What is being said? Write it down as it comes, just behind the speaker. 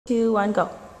2, 1, go.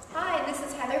 Hi, this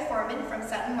is Heather Forman from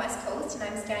Sutton West Coast, and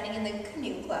I'm standing in the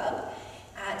Canoe Club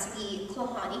at the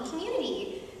Klahanie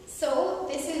Community. So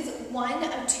this is one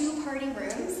of 2 party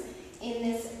rooms in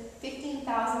this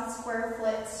 15,000 square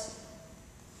foot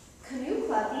canoe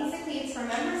club. Basically, it's for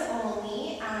members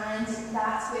only, and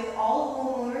that's with all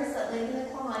homeowners that live in the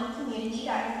Klahanie community.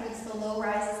 That includes the low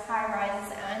rises, high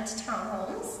rises, and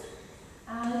townhomes.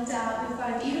 And we've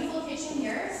got a beautiful kitchen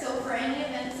here, so for any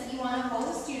events that you want to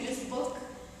host, you just book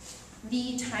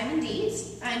the time and date,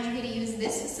 and you're going to use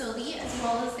this facility, as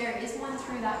well as there is one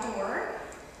through that door.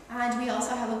 And we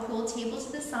also have a pool table to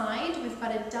the side. We've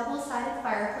got a double-sided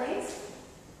fireplace,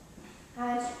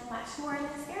 and much more in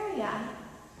this area.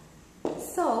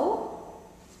 So,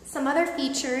 some other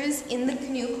features in the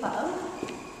canoe club.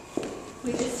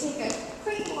 We just take a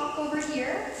quick walk over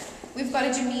here. We've got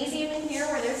a gymnasium in here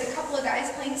where there's a couple of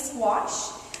guys playing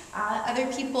squash. Other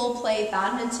people play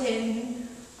badminton,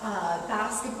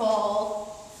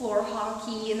 basketball, floor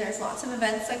hockey, and there's lots of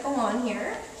events that go on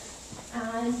here.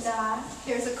 And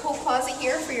there's a coat closet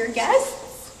here for your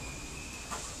guests.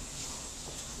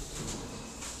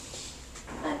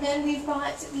 And then we've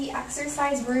got the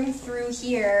exercise room through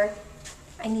here.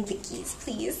 I need the keys,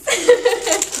 please.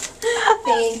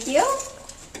 Thank you.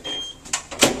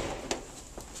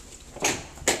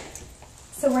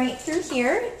 So right through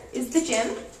here is the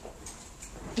gym.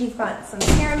 You've got some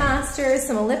Stairmasters,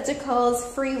 some ellipticals,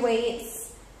 free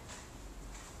weights.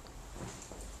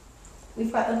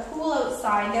 We've got the pool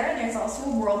outside there, and there's also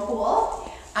a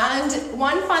whirlpool. And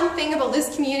one fun thing about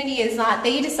this community is that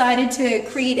they decided to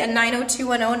create a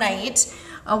 90210 night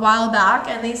a while back,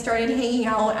 and they started hanging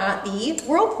out at the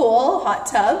whirlpool hot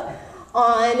tub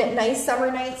on nice summer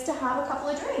nights to have a couple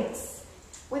of drinks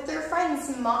with their friends,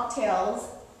 some mocktails.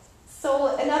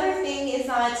 So another thing is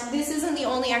that this isn't the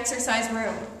only exercise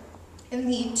room. In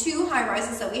the 2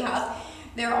 high-rises that we have,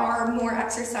 there are more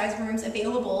exercise rooms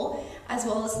available, as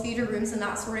well as theater rooms and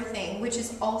that sort of thing, which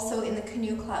is also in the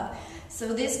canoe club.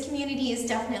 So this community is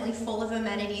definitely full of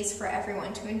amenities for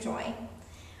everyone to enjoy.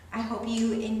 I hope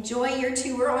you enjoy your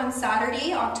tour on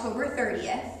Saturday, October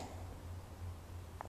 30th.